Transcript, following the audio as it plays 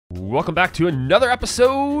Welcome back to another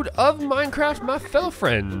episode of Minecraft, my fellow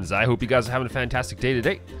friends. I hope you guys are having a fantastic day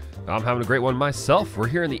today. I'm having a great one myself. We're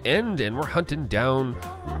here in the end and we're hunting down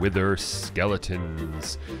wither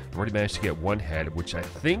skeletons. I've already managed to get one head, which I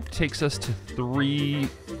think takes us to 3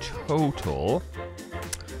 total.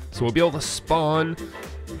 So we'll be able to spawn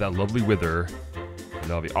that lovely wither. And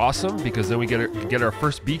that'll be awesome because then we get our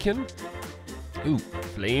first beacon. Ooh,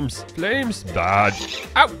 flames, flames, dodge.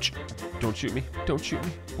 Ouch! Don't shoot me, don't shoot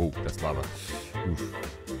me. Oh, that's lava. Oof.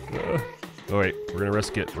 Oh wait, we're gonna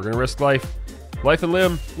risk it. We're gonna risk life. Life and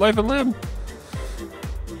limb, life and limb.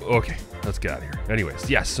 Okay, let's get out of here. Anyways,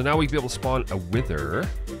 yes, so now we'll be able to spawn a wither.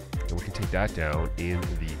 And we can take that down in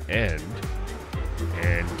the end.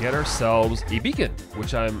 And get ourselves a beacon,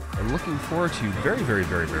 which I'm looking forward to very, very,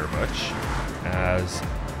 very, very much. As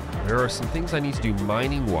there are some things I need to do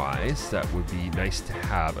mining-wise that would be nice to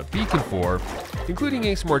have a beacon for, including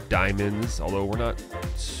getting some more diamonds, although we're not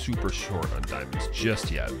super short on diamonds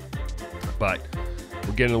just yet. But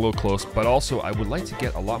we're getting a little close, but also I would like to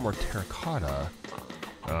get a lot more terracotta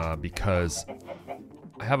because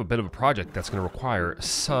I have a bit of a project that's going to require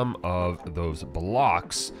some of those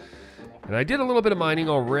blocks. And I did a little bit of mining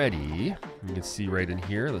already. You can see right in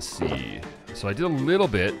here. Let's see. So I did a little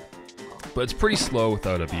bit, but it's pretty slow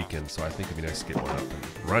without a beacon, so I think it'd be nice to get one up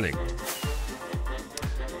and running.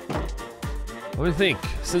 Let me think.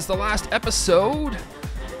 Since the last episode,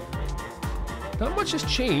 not much has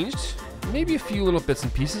changed. Maybe a few little bits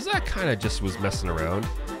and pieces. I kind of just was messing around.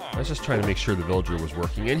 I was just trying to make sure the villager was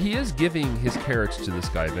working, and he is giving his carrots to this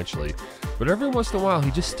guy eventually. But every once in a while,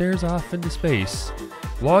 he just stares off into space,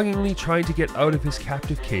 longingly trying to get out of his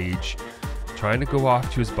captive cage, trying to go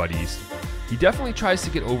off to his buddies. He definitely tries to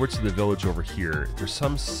get over to the village over here. There's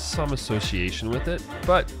some association with it,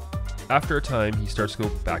 but after a time, he starts to go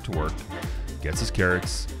back to work, gets his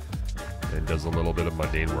carrots, and does a little bit of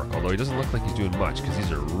mundane work. Although he doesn't look like he's doing much because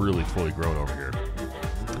these are really fully grown over here.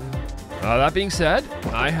 That being said,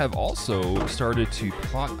 I have also started to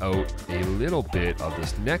plot out a little bit of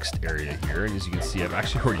this next area here. And as you can see, I've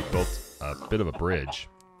actually already built a bit of a bridge.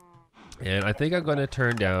 And I think I'm going to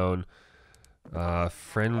turn down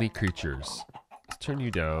friendly creatures. Let's turn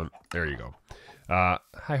you down. There you go.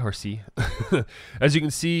 Hi, horsey. As you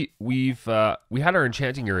can see, we had our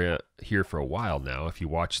enchanting area here for a while now. If you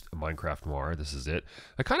watched Minecraft Noir, this is it.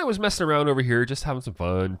 I kind of was messing around over here, just having some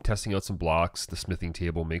fun, testing out some blocks. The smithing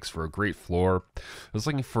table makes for a great floor. I was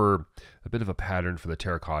looking for a bit of a pattern for the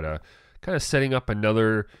terracotta, kind of setting up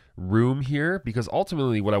another room here, because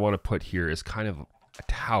ultimately what I want to put here is kind of a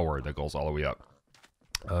tower that goes all the way up.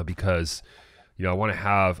 Because you know, I want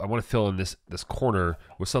to fill in this corner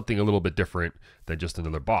with something a little bit different than just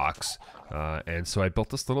another box. And so I built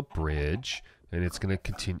this little bridge, and it's going to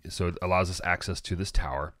continue. So it allows us access to this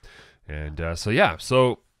tower. And so yeah,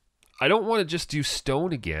 so I don't want to just do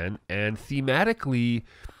stone again. And thematically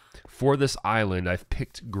for this island, I've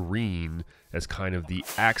picked green as kind of the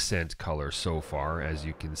accent color so far. As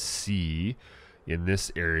you can see in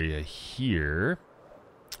this area here,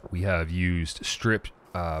 we have used stripped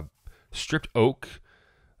oak,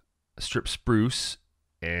 stripped spruce,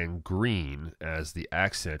 and green as the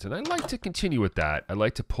accent. And I'd like to continue with that. I'd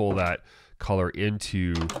like to pull that color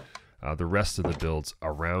into the rest of the builds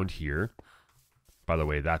around here. By the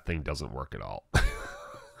way, that thing doesn't work at all.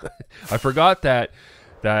 I forgot that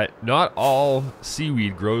not all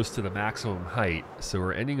seaweed grows to the maximum height. So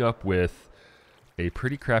we're ending up with a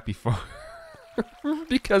pretty crappy farm.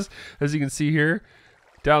 Because, as you can see here,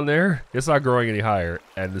 down there, it's not growing any higher,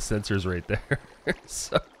 and the sensor's right there.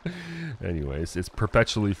 So, anyways, it's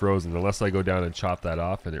perpetually frozen unless I go down and chop that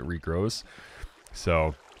off and it regrows.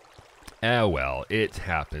 So, well, it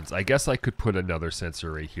happens. I guess I could put another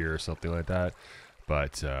sensor right here or something like that,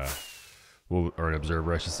 but or an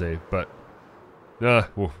observer, I should say. But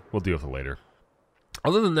we'll deal with it later.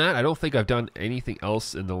 Other than that, I don't think I've done anything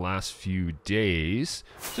else in the last few days.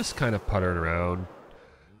 Just kind of puttering around,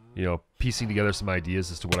 you know, piecing together some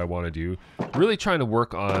ideas as to what I want to do. Really trying to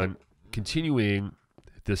work on continuing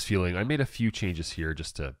this feeling. I made a few changes here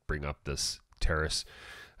just to bring up this terrace.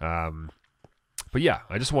 But yeah,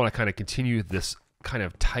 I just want to kind of continue this kind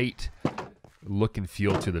of tight look and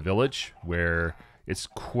feel to the village where it's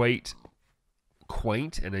quite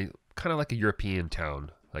quaint and kind of like a European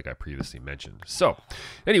town, like I previously mentioned. So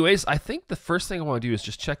anyways, I think the first thing I want to do is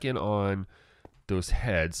just check in on those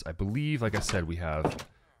heads. I believe, like I said, we have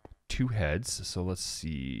 2 heads. So let's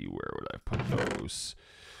see, where would I put those?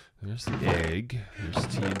 There's the egg. There's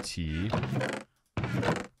TNT.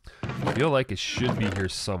 I feel like it should be here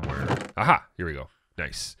somewhere. Aha! Here we go.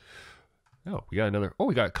 Nice. Oh, we got another. Oh,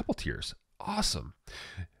 we got a couple tiers. Awesome.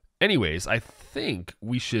 anyways, I think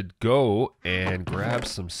we should go and grab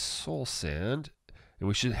some soul sand, and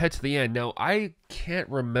we should head to the end. Now, I can't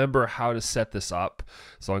remember how to set this up,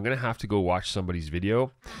 so I'm going to have to go watch somebody's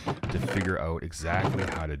video to figure out exactly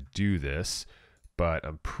how to do this. But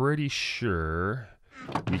I'm pretty sure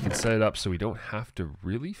we can set it up so we don't have to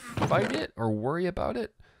really fight it or worry about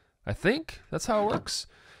it. I think that's how it works.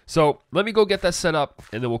 So let me go get that set up,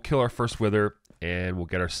 and then we'll kill our first wither, and we'll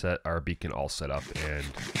get our beacon all set up,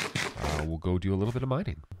 and we'll go do a little bit of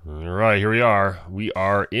mining. All right, here we are. We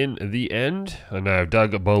are in the end, and I've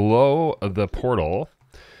dug below the portal.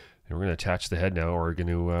 And we're going to attach the head now. We're going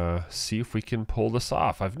to see if we can pull this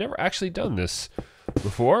off. I've never actually done this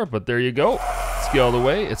before, but there you go. Let's get all the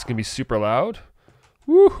way. It's going to be super loud.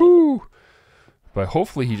 Woohoo! But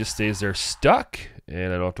hopefully he just stays there stuck,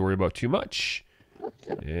 and I don't have to worry about too much.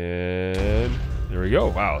 And there we go.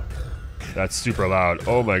 Wow. That's super loud.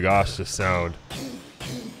 Oh my gosh, the sound.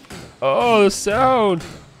 Oh, the sound.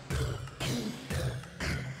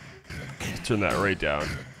 Let's turn that right down.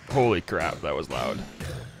 Holy crap, that was loud.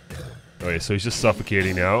 Okay, so he's just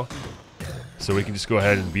suffocating now. So we can just go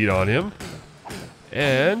ahead and beat on him.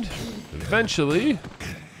 And eventually,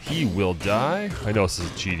 he will die. I know this is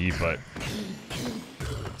cheaty, but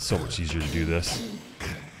it's so much easier to do this.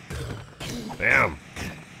 Bam!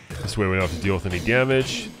 This way we don't have to deal with any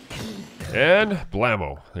damage. And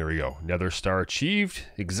blammo. There we go. Nether star achieved.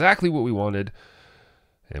 Exactly what we wanted.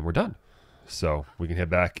 And we're done. So we can head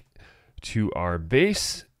back to our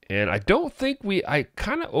base. And I don't think I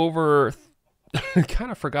kind of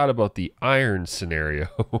kind of forgot about the iron scenario.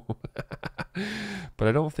 But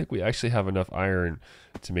I don't think we actually have enough iron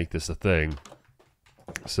to make this a thing.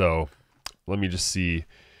 So let me just see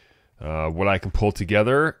what I can pull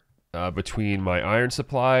together between my iron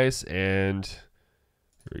supplies and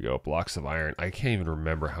here we go, blocks of iron. I can't even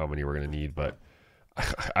remember how many we're going to need, but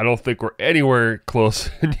I don't think we're anywhere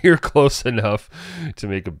near close enough to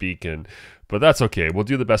make a beacon. But that's okay. We'll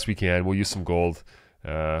do the best we can. We'll use some gold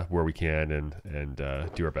where we can and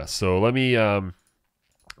do our best. So let me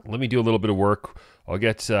do a little bit of work. I'll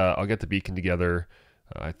get the beacon together.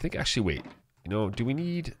 I think actually, wait. You know,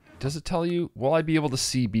 does it tell you? Will I be able to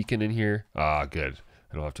see beacon in here? Ah, good.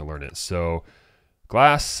 I don't have to learn it. So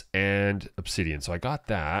glass and obsidian. So I got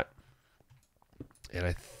that. And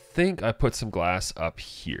I think I put some glass up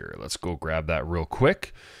here. Let's go grab that real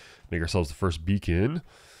quick. Make ourselves the first beacon.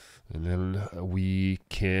 And then we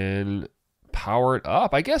can power it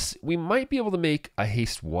up. I guess we might be able to make a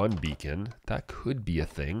haste 1 beacon. That could be a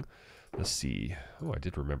thing. Let's see. Oh, I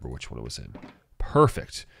did remember which one it was in.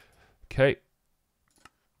 Perfect. Okay.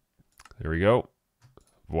 There we go.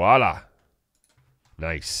 Voila.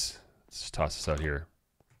 Nice. Let's just toss this out here.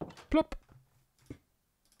 Plop.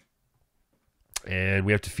 And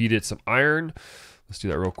we have to feed it some iron. Let's do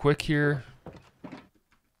that real quick here.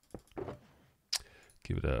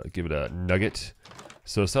 Give it a nugget.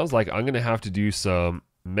 So it sounds like I'm gonna have to do some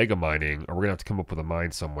mega mining, or we're gonna have to come up with a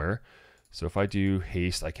mine somewhere. So if I do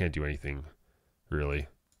haste, I can't do anything really.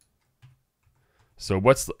 So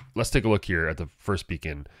let's take a look here at the first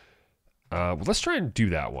beacon. Well, let's try and do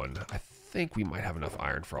that one. I think we might have enough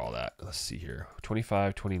iron for all that. Let's see here.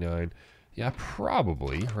 25, 29. Yeah,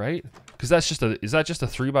 probably, right? Because that's just is that just a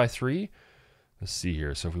 3x3? Let's see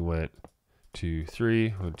here. So if we went 2, 3,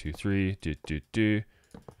 1, 2, 3, do,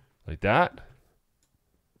 like that.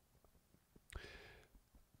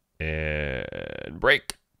 And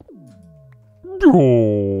break.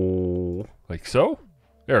 Like so.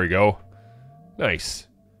 There we go. Nice.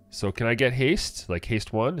 So can I get haste? Like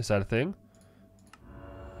haste 1? Is that a thing?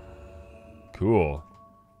 Cool.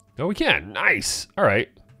 No, we can. Nice. All right.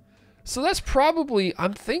 So that's probably,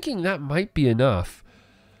 I'm thinking that might be enough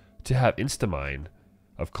to have Instamine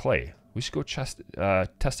of clay. We should go test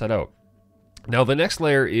that out. Now the next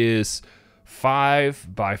layer is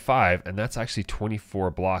 5x5, and that's actually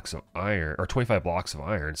 24 blocks of iron, or 25 blocks of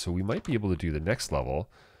iron. So we might be able to do the next level,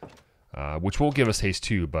 which won't give us haste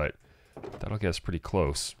 2, but that'll get us pretty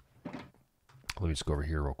close. Let me just go over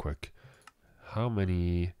here real quick. How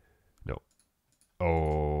many? No.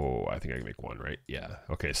 Oh, I think I can make 1, right? Yeah.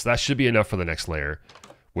 Okay, so that should be enough for the next layer,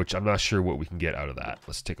 which I'm not sure what we can get out of that.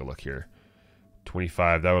 Let's take a look here.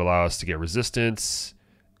 25, that would allow us to get resistance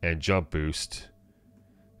and jump boost,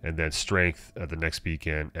 and then strength at the next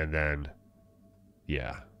beacon, and then,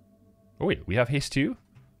 yeah. Oh wait, we have haste 2?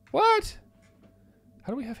 What?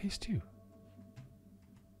 How do we have haste 2?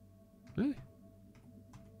 Really?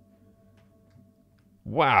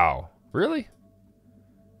 Wow. Really?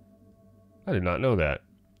 I did not know that.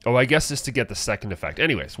 Oh, I guess it's to get the second effect.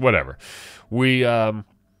 Anyways, whatever. We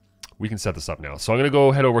can set this up now. So I'm going to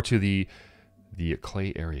go head over to the the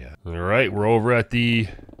clay area. All right, we're over at the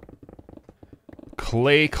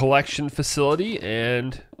clay collection facility,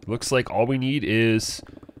 and looks like all we need is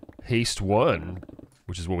haste 1,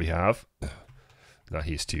 which is what we have. Not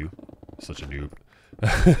haste 2. Such a noob.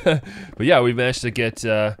 But yeah, we managed to get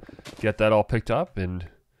that all picked up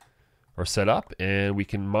or set up, and we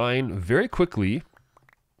can mine very quickly,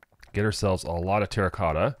 get ourselves a lot of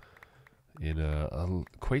terracotta in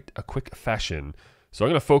quite a quick fashion. So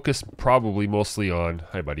I'm going to focus probably mostly on,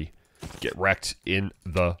 hi buddy, get wrecked in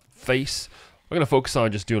the face. I'm going to focus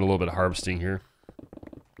on just doing a little bit of harvesting here.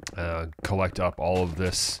 Collect up all of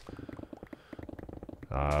this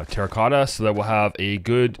terracotta so that we'll have a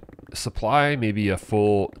good supply, maybe a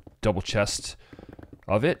full double chest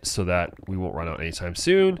of it, so that we won't run out anytime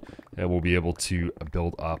soon, and we'll be able to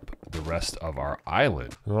build up the rest of our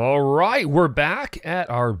island. All right, we're back at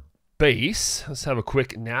our base. Let's have a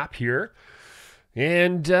quick nap here.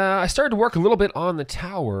 And I started to work a little bit on the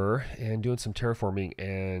tower and doing some terraforming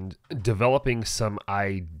and developing some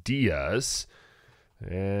ideas.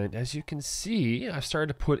 And as you can see, I've started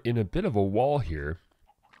to put in a bit of a wall here.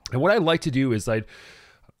 And what I'd like to do is I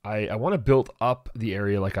want to build up the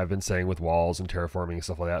area like I've been saying with walls and terraforming and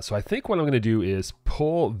stuff like that. So I think what I'm going to do is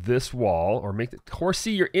pull this wall, or make the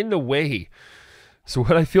horsey, you're in the way. So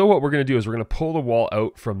what we're going to do is we're going to pull the wall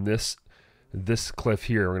out from this cliff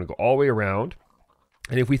here. We're going to go all the way around.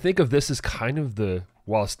 And if we think of this as kind of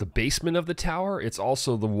while it's the basement of the tower, it's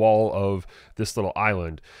also the wall of this little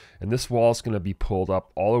island. And this wall is going to be pulled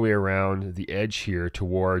up all the way around the edge here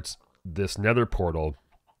towards this nether portal.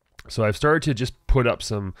 So I've started to just put up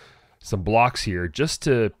some blocks here just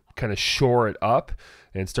to kind of shore it up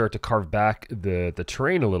and start to carve back the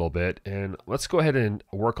terrain a little bit. And let's go ahead and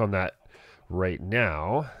work on that right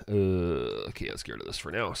now. Okay, let's get rid of this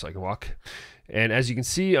for now so I can walk. And as you can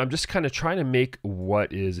see, I'm just kind of trying to make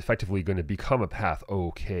what is effectively going to become a path.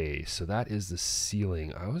 Okay, so that is the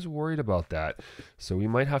ceiling. I was worried about that. So we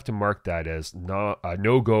might have to mark that as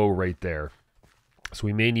no-go right there. So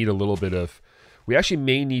we may need a little bit of... We actually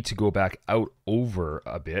may need to go back out over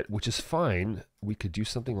a bit, which is fine. We could do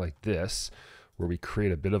something like this, where we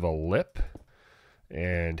create a bit of a lip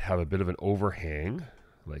and have a bit of an overhang,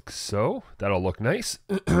 like so. That'll look nice.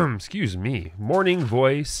 Excuse me. Morning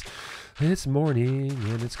voice. It's morning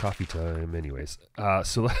and it's coffee time. Anyways,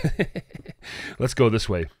 so let's go this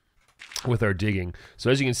way with our digging.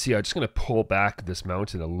 So as you can see, I'm just going to pull back this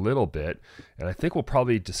mountain a little bit, and I think we'll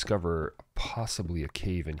probably discover possibly a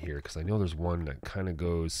cave in here, because I know there's one that kind of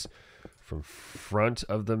goes from front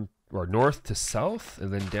of them, or north to south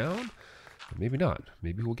and then down. Maybe not.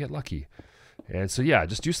 Maybe we'll get lucky. And so yeah,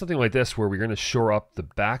 just do something like this where we're going to shore up the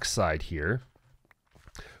back side here.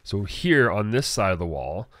 So here on this side of the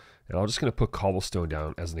wall, and I'm just going to put cobblestone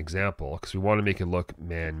down as an example, because we want to make it look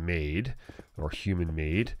man-made, or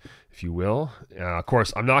human-made, if you will. Of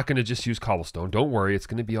course, I'm not going to just use cobblestone. Don't worry, it's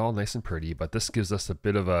going to be all nice and pretty, but this gives us a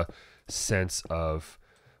bit of a sense of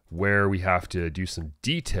where we have to do some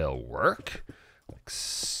detail work, like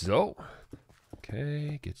so.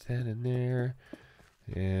 Okay, get that in there.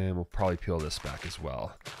 And we'll probably peel this back as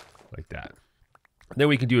well, like that. And then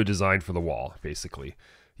we can do a design for the wall, basically.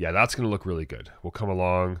 Yeah, that's going to look really good. We'll come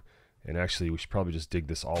along, and actually we should probably just dig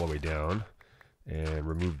this all the way down and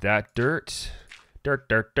remove that dirt. Dirt.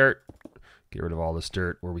 Get rid of all this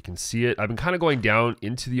dirt where we can see it. I've been kind of going down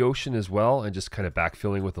into the ocean as well and just kind of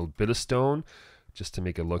backfilling with a bit of stone just to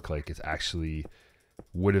make it look like it's actually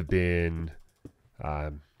would have been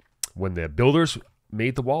when the builders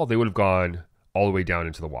made the wall, they would have gone all the way down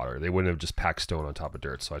into the water. They wouldn't have just packed stone on top of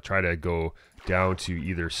dirt. So I try to go down to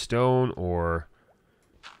either stone or,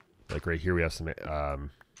 like right here we have some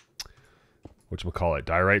whatchamacallit,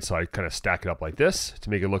 diorite. So I kind of stack it up like this to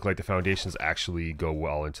make it look like the foundations actually go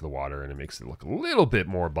well into the water, and it makes it look a little bit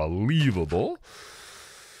more believable.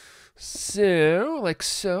 So, like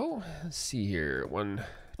so. Let's see here. 1,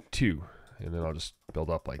 2. And then I'll just build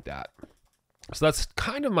up like that. So that's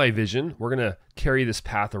kind of my vision. We're going to carry this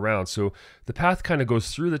path around. So the path kind of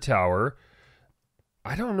goes through the tower.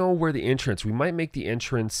 I don't know where the entrance. We might make the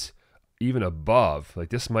entrance even above. Like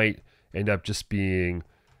this might end up just being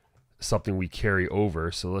something we carry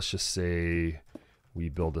over. So let's just say we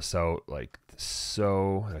build this out like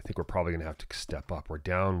so. And I think we're probably going to have to step up. We're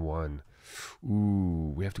down 1.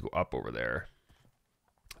 Ooh, we have to go up over there.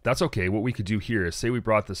 That's okay. What we could do here is say we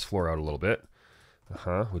brought this floor out a little bit.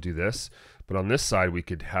 We'll do this. But on this side, we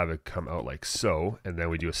could have it come out like so, and then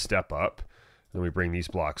we do a step up. Then we bring these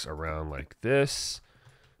blocks around like this.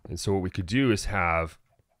 And so what we could do is have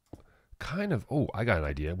kind of, oh, I got an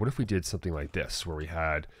idea. What if we did something like this, where we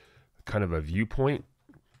had kind of a viewpoint?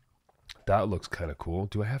 That looks kind of cool.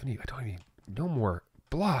 Do I have any? I don't have any no more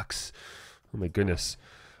blocks. Oh my goodness.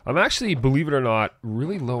 I'm actually, believe it or not,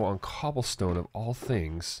 really low on cobblestone of all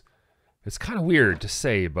things. It's kind of weird to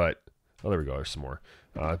say, but... Oh, there we go. There's some more.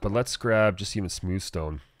 But let's grab just even smooth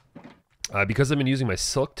stone. Because I've been using my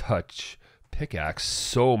Silk Touch pickaxe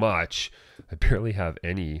so much, I barely have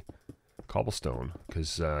any cobblestone.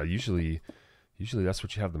 Because usually that's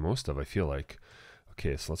what you have the most of, I feel like.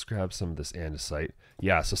 Okay, so let's grab some of this andesite.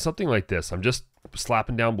 Yeah, so something like this. I'm just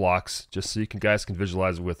slapping down blocks just so you guys can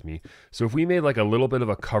visualize it with me. So if we made like a little bit of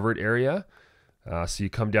a covered area, so you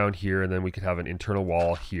come down here and then we could have an internal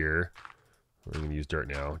wall here. We're going to use dirt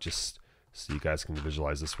now just so you guys can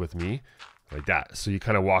visualize this with me. Like that. So you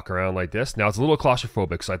kind of walk around like this. Now it's a little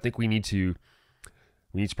claustrophobic, so I think we need to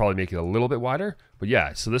probably make it a little bit wider. But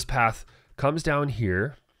yeah, so this path comes down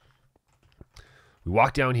here. We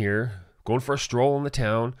walk down here, going for a stroll in the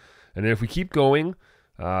town. And then if we keep going,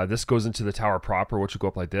 this goes into the tower proper, which will go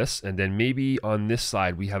up like this. And then maybe on this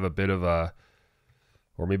side, we have a bit of a,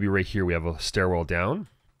 or maybe right here, we have a stairwell down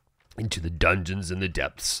into the dungeons and the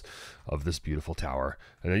depths of this beautiful tower.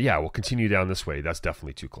 And then, yeah, we'll continue down this way. That's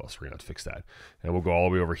definitely too close. We're going to have to fix that. And we'll go all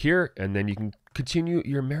the way over here. And then you can continue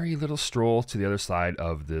your merry little stroll to the other side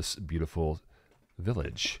of this beautiful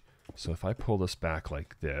village. So if I pull this back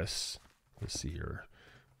like this, let's see here.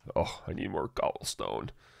 Oh, I need more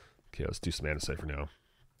cobblestone. Okay, let's do some andesite for now.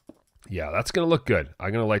 Yeah, that's going to look good.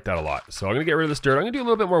 I'm going to like that a lot. So I'm going to get rid of this dirt. I'm going to do a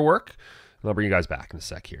little bit more work. And I'll bring you guys back in a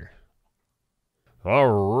sec here.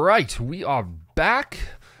 All right, we are back.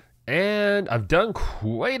 And I've done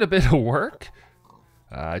quite a bit of work.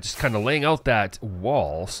 Just kind of laying out that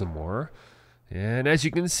wall some more. And as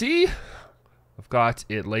you can see, I've got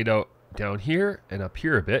it laid out down here and up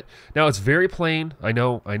here a bit. Now it's very plain. I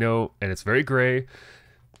know, and it's very gray.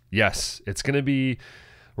 Yes, it's going to be...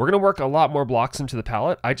 We're going to work a lot more blocks into the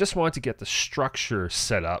palette. I just want to get the structure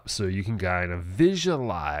set up so you can kind of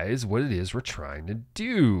visualize what it is we're trying to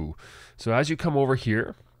do. So as you come over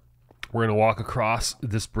here, we're going to walk across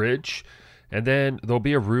this bridge, and then there'll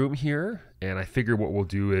be a room here. And I figure what we'll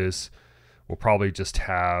do is we'll probably just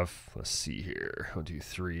have, let's see here, 1, 2,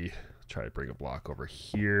 3. Try to bring a block over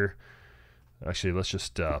here. Actually, let's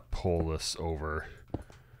just pull this over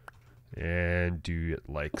and do it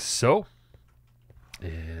like so.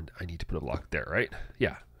 And I need to put a block there, right?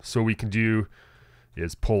 Yeah. So what we can do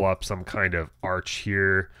is pull up some kind of arch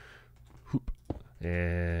here. Hoop.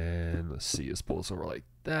 And let's see, let's pull this over like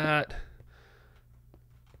that.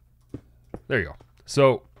 There you go.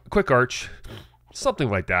 So quick arch, something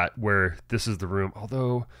like that, where this is the room.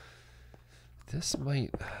 Although this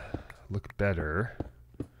might look better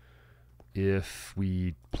if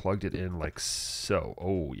we plugged it in like so.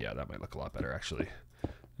 Oh yeah, that might look a lot better actually.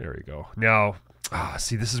 There we go. Now,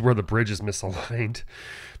 see, this is where the bridge is misaligned.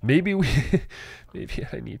 Maybe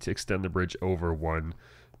I need to extend the bridge over one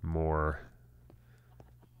more.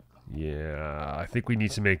 Yeah, I think we need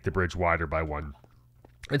to make the bridge wider by 1.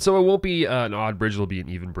 And so it won't be an odd bridge, it'll be an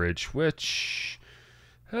even bridge, which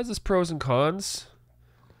has its pros and cons.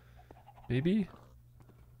 Maybe.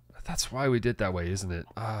 That's why we did that way, isn't it?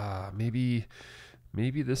 Maybe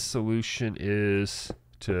this solution is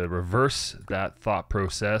to reverse that thought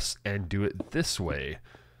process and do it this way.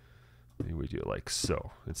 Maybe we do it like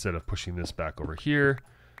so. Instead of pushing this back over here,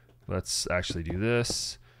 let's actually do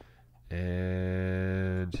this.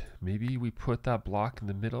 And maybe we put that block in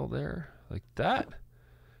the middle there, like that.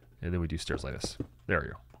 And then we do stairs like this. There we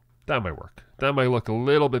go. That might work. That might look a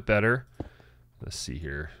little bit better. Let's see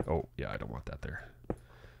here. Oh, yeah, I don't want that there.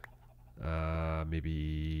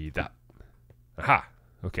 Maybe that. Aha.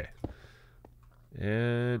 Okay.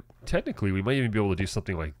 And technically, we might even be able to do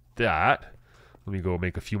something like that. Let me go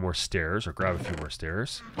make a few more stairs, or grab a few more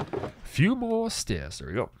stairs. A few more stairs. There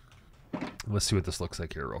we go. Let's see what this looks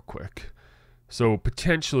like here real quick. So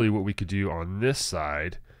potentially what we could do on this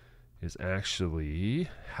side is actually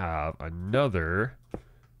have another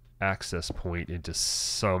access point into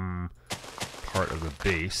some part of the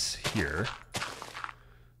base here.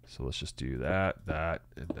 So let's just do that,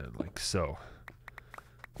 and then like so.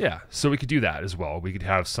 Yeah, so we could do that as well. We could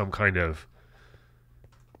have some kind of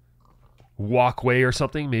walkway or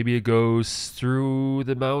something. Maybe it goes through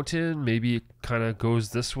the mountain. Maybe it kind of goes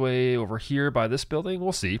this way over here by this building.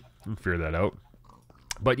 We'll see. We'll figure that out.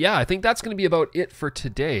 But yeah, I think that's going to be about it for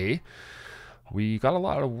today. We got a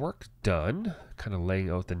lot of work done, kind of laying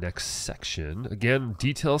out the next section. Again,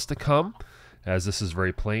 details to come, as this is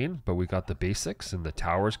very plain, but we got the basics, and the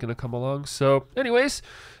tower's going to come along. So anyways,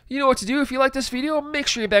 you know what to do. If you like this video, make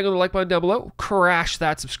sure you bang on the like button down below. Crash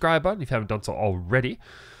that subscribe button if you haven't done so already.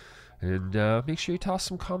 And make sure you toss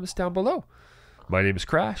some comments down below. My name is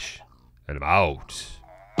Crash, and I'm out.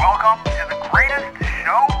 Welcome to the greatest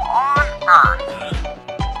show on earth.